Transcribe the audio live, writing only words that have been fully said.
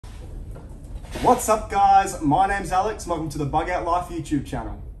What's up guys, my name's Alex, welcome to the Bug Out Life YouTube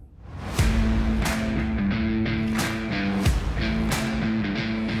channel.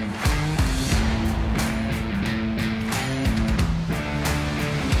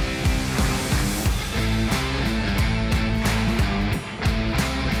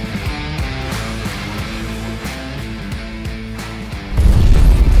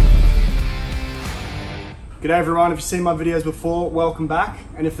 G'day everyone, if you've seen my videos before, welcome back.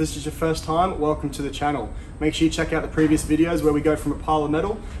 And if this is your first time, welcome to the channel. Make sure you check out the previous videos where we go from a pile of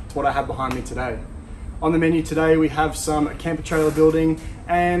metal to what I have behind me today. On the menu today, we have some camper trailer building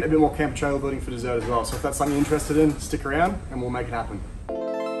and a bit more camper trailer building for dessert as well. So if that's something you're interested in, stick around and we'll make it happen.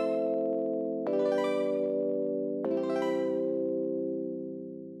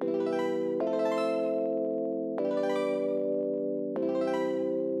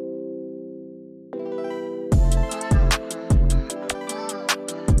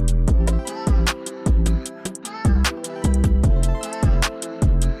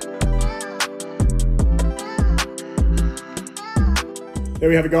 There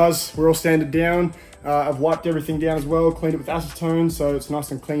we have it guys, we're all sanded down. I've wiped everything down as well, cleaned it with acetone so it's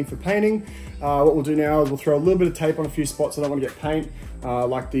nice and clean for painting. What we'll do now is we'll throw a little bit of tape on a few spots I don't want to get paint,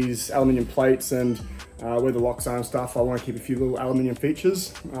 like these aluminium plates and where the locks are and stuff. I want to keep a few little aluminium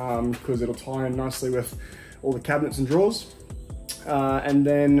features because it'll tie in nicely with all the cabinets and drawers. And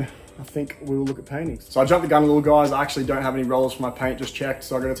then I think we will look at painting. So I jumped the gun a little guys, I actually don't have any rollers for my paint just checked,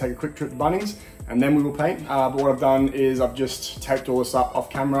 so I'm going to take a quick trip to Bunnings and then we will paint. But what I've done is I've just taped all this up off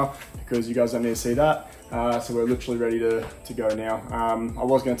camera because you guys don't need to see that. So we're literally ready to go now. I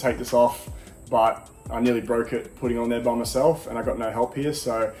was going to take this off, but I nearly broke it putting it on there by myself and I got no help here,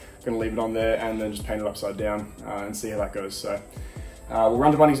 so I'm going to leave it on there and then just paint it upside down and see how that goes. So we'll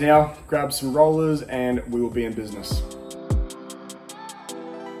run to Bunnings now, grab some rollers and we will be in business.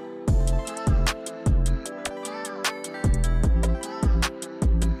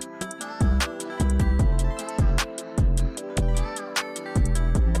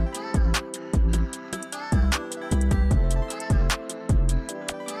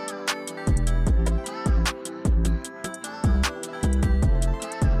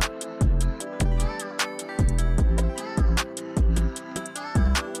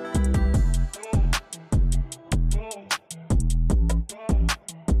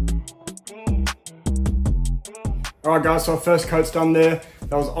 Alright guys, so our first coat's done there.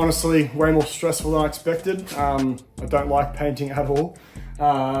 That was honestly way more stressful than I expected. I don't like painting at all,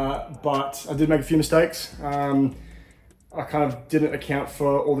 but I did make a few mistakes. I kind of didn't account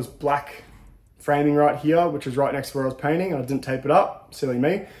for all this black framing right here, which was right next to where I was painting. I didn't tape it up, silly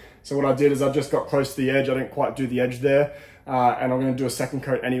me. So what I did is I just got close to the edge. I didn't quite do the edge there, and I'm gonna do a second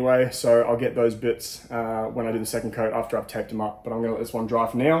coat anyway, so I'll get those bits when I do the second coat after I've taped them up, but I'm gonna let this one dry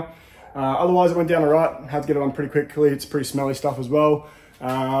for now. Otherwise it went down alright, had to get it on pretty quickly. It's pretty smelly stuff as well,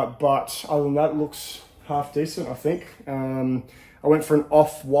 but other than that it looks half decent I think. I went for an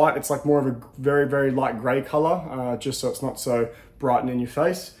off-white, it's like more of a very, very light grey colour, just so it's not so bright and in your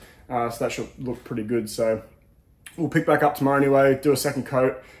face, so that should look pretty good. So we'll pick back up tomorrow anyway, do a second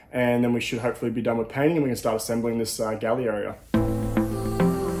coat, and then we should hopefully be done with painting and we can start assembling this galley area.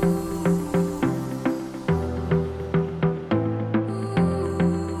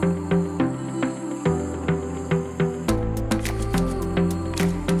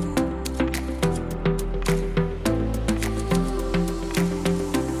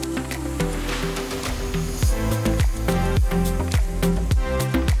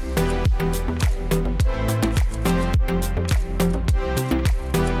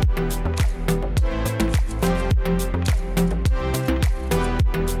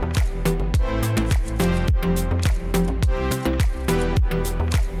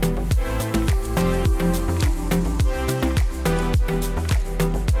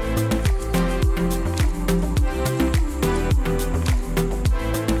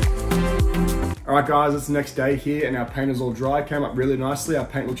 Alright guys, it's the next day here and our paint is all dry. It came up really nicely, our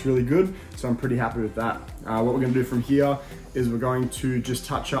paint looks really good, so I'm pretty happy with that. What we're going to do from here is we're going to just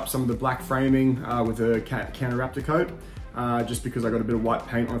touch up some of the black framing with a Raptor coat, just because I got a bit of white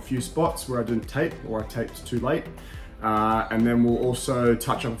paint on a few spots where I didn't tape or I taped too late. And then we'll also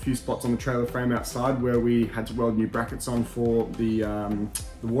touch up a few spots on the trailer frame outside where we had to weld new brackets on for the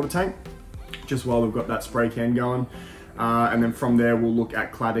water tank, just while we've got that spray can going. And then from there, we'll look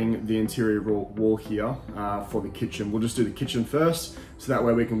at cladding the interior wall here for the kitchen. We'll just do the kitchen first, so that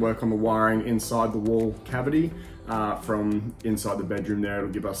way we can work on the wiring inside the wall cavity from inside the bedroom there.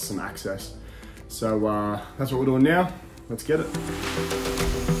 It'll give us some access. So that's what we're doing now. Let's get it.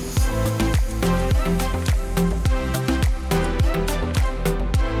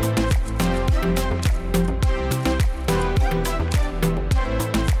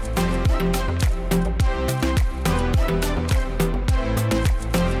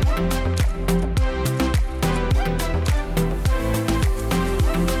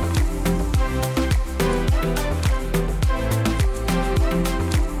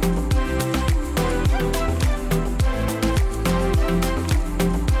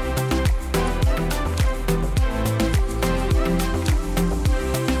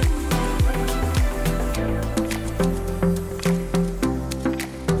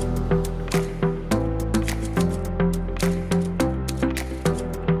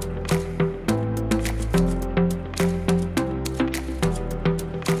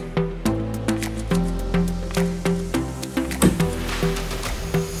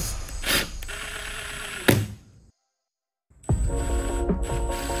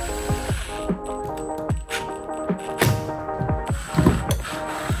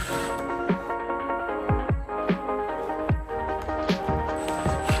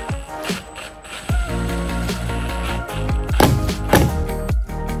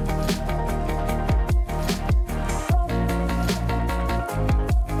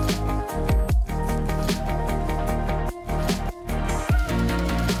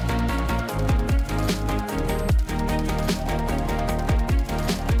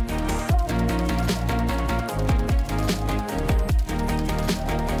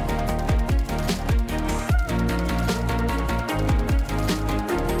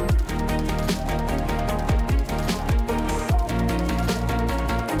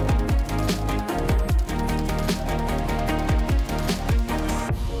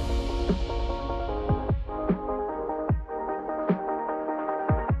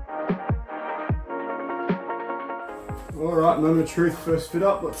 Alright, moment of truth, first fit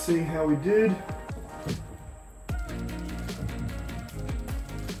up. Let's see how we did.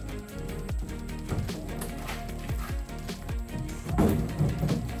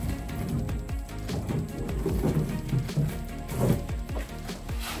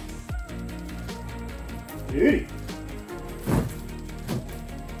 Beauty. I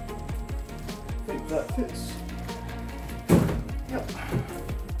think that fits. Yep.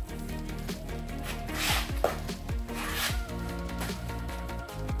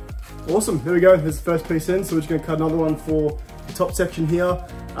 Awesome, there we go, there's the first piece in, so we're just going to cut another one for the top section here,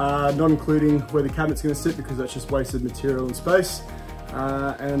 not including where the cabinet's going to sit because that's just wasted material and space,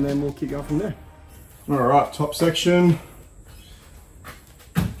 and then we'll keep going from there. Alright, top section.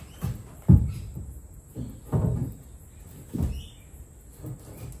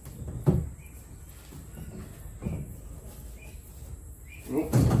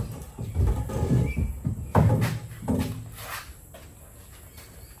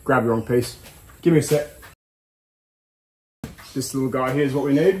 Grab the wrong piece. Give me a sec. This little guy here is what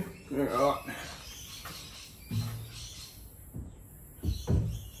we need. Alright.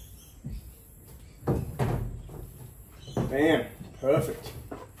 Bam, perfect.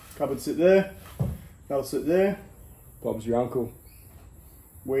 Cupboard sit there, that'll sit there. Bob's your uncle.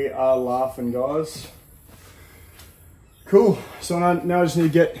 We are laughing, guys. Cool, so now I just need to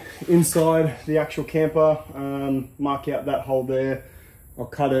get inside the actual camper, mark out that hole there. I'll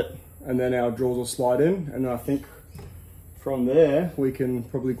cut it and then our drawers will slide in, and I think from there we can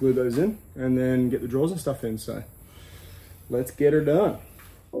probably glue those in and then get the drawers and stuff in, so let's get her done.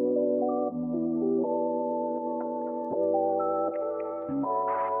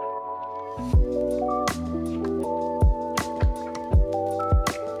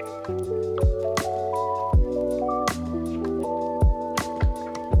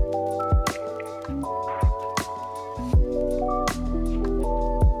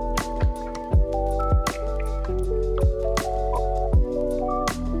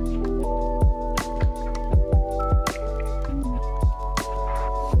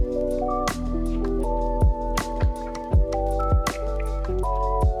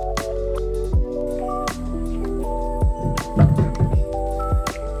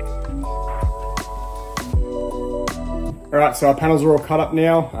 Alright, so our panels are all cut up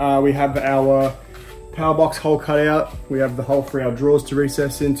now. We have our power box hole cut out. We have the hole for our drawers to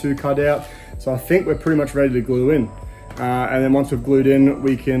recess into cut out. So I think we're pretty much ready to glue in. And then once we've glued in,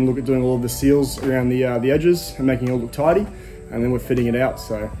 we can look at doing all of the seals around the edges and making it all look tidy. And then we're fitting it out.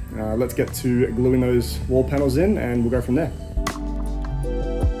 So let's get to gluing those wall panels in and we'll go from there.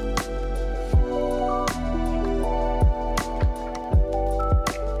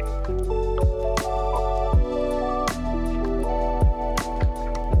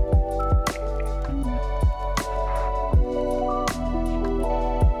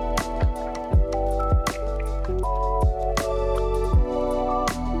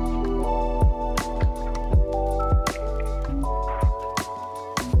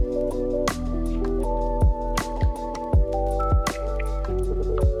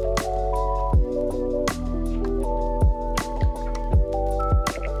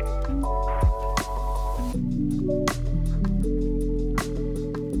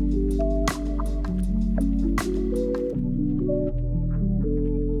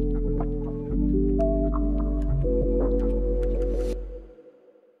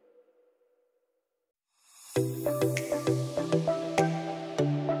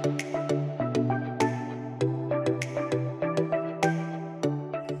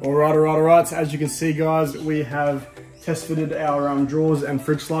 Alright, so as you can see, guys, we have test fitted our drawers and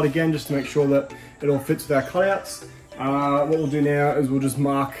fridge slide again, just to make sure that it all fits with our cutouts. What we'll do now is we'll just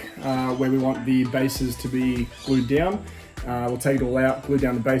mark where we want the bases to be glued down. We'll take it all out, glue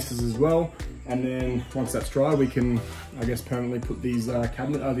down the bases as well, and then once that's dry, we can, I guess, permanently put these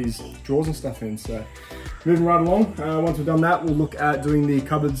these drawers and stuff in. So moving right along, once we've done that, we'll look at doing the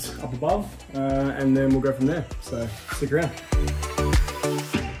cupboards up above, and then we'll go from there. So stick around.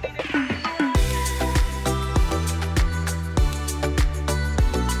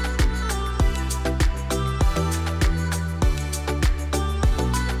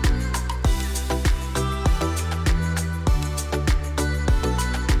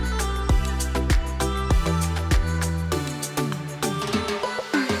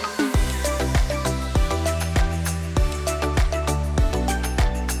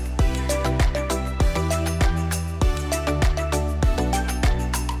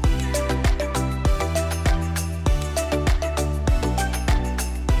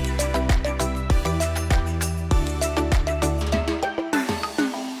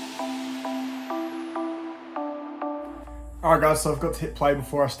 All right guys, so I've got to hit play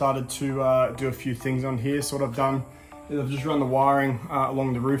before I started to do a few things on here. So what I've done is I've just run the wiring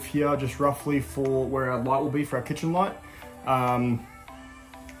along the roof here, just roughly for where our light will be for our kitchen light.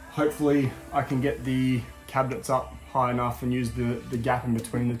 Hopefully I can get the cabinets up high enough and use the gap in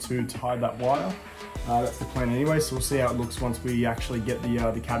between the two to hide that wire. That's the plan anyway, so we'll see how it looks once we actually get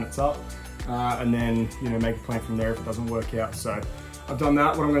the cabinets up, and then make a plan from there if it doesn't work out. So I've done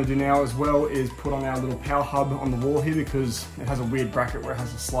that. What I'm going to do now as well is put on our little power hub on the wall here, because it has a weird bracket where it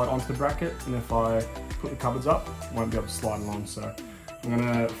has to slide onto the bracket, and if I put the cupboards up, I won't be able to slide along. So I'm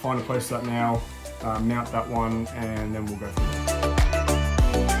going to find a place for that now, mount that one, and then we'll go from there.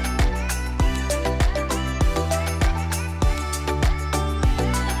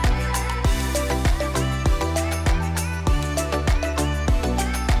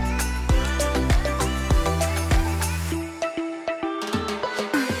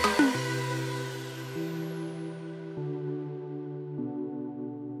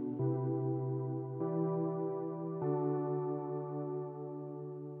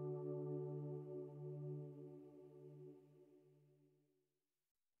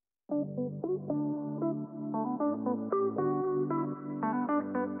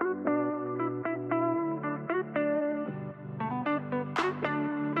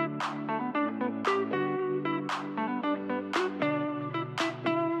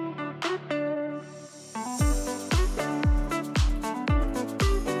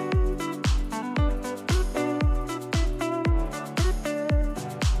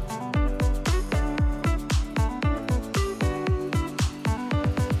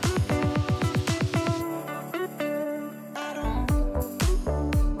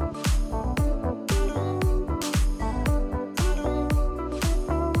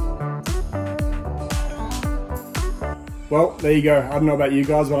 Well, there you go. I don't know about you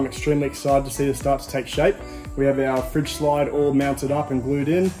guys, but I'm extremely excited to see this start to take shape. We have our fridge slide all mounted up and glued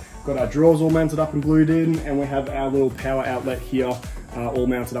in. Got our drawers all mounted up and glued in, and we have our little power outlet here all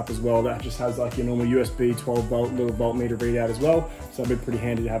mounted up as well. That just has like your normal USB 12 volt little voltmeter readout as well, so that'll be pretty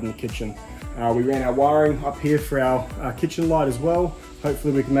handy to have in the kitchen. We ran our wiring up here for our kitchen light as well.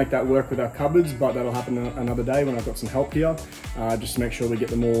 Hopefully we can make that work with our cupboards, but that'll happen another day when I've got some help here, just to make sure we get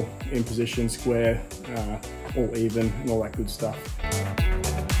them all in position, square, all even, and all that good stuff.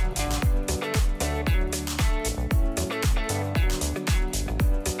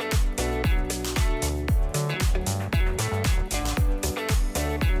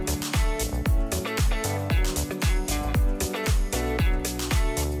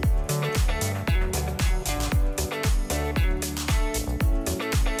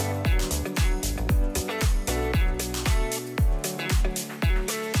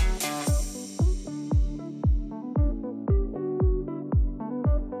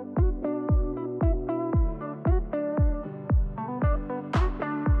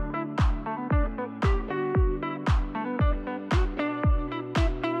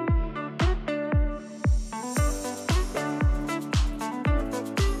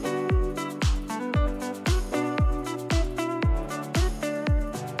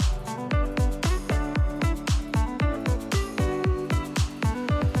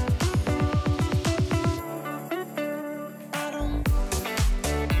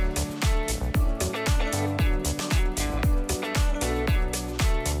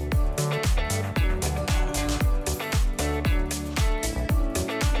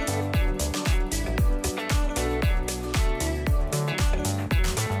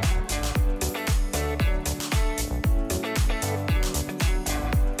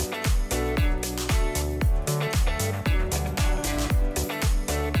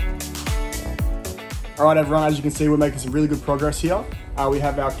 All right, everyone, as you can see, we're making some really good progress here. We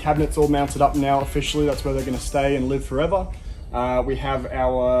have our cabinets all mounted up now officially. That's where they're gonna stay and live forever. We have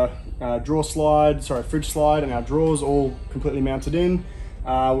our fridge slide and our drawers all completely mounted in. We're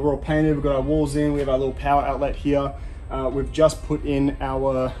all painted, we've got our walls in, we have our little power outlet here. We've just put in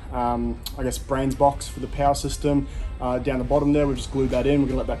our, I guess, brains box for the power system down the bottom there. We've just glued that in. We're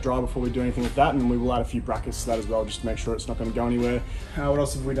gonna let that dry before we do anything with that, and we will add a few brackets to that as well, just to make sure it's not gonna go anywhere. What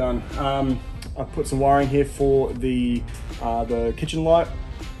else have we done? I've put some wiring here for the kitchen light.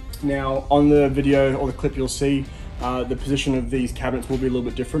 Now, on the video or the clip you'll see, the position of these cabinets will be a little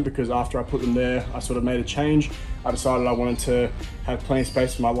bit different, because after I put them there, I sort of made a change. I decided I wanted to have plenty of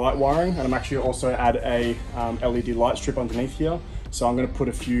space for my light wiring, and I'm actually also add a LED light strip underneath here. So I'm gonna put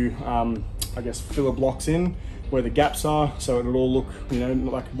a few, I guess, filler blocks in where the gaps are, so it'll all look,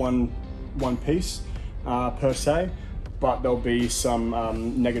 like one piece per se. but there'll be some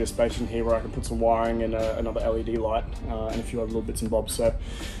negative space in here where I can put some wiring and another LED light and a few other little bits and bobs. So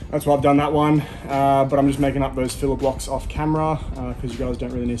that's why I've done that one. But I'm just making up those filler blocks off camera because you guys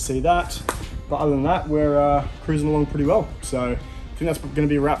don't really need to see that. But other than that, we're cruising along pretty well. So I think that's going to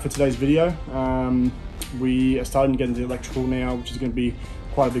be a wrap for today's video. We are starting to get into the electrical now, which is going to be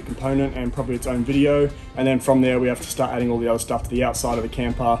quite a big component and probably its own video. And then from there, we have to start adding all the other stuff to the outside of the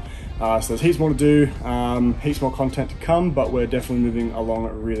camper. So there's heaps more to do, heaps more content to come, but we're definitely moving along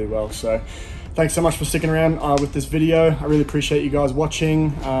really well. So thanks so much for sticking around with this video. I really appreciate you guys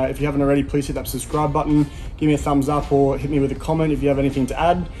watching. If you haven't already, please hit that subscribe button, give me a thumbs up or hit me with a comment if you have anything to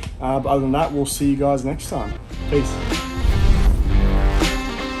add. But other than that, we'll see you guys next time. Peace.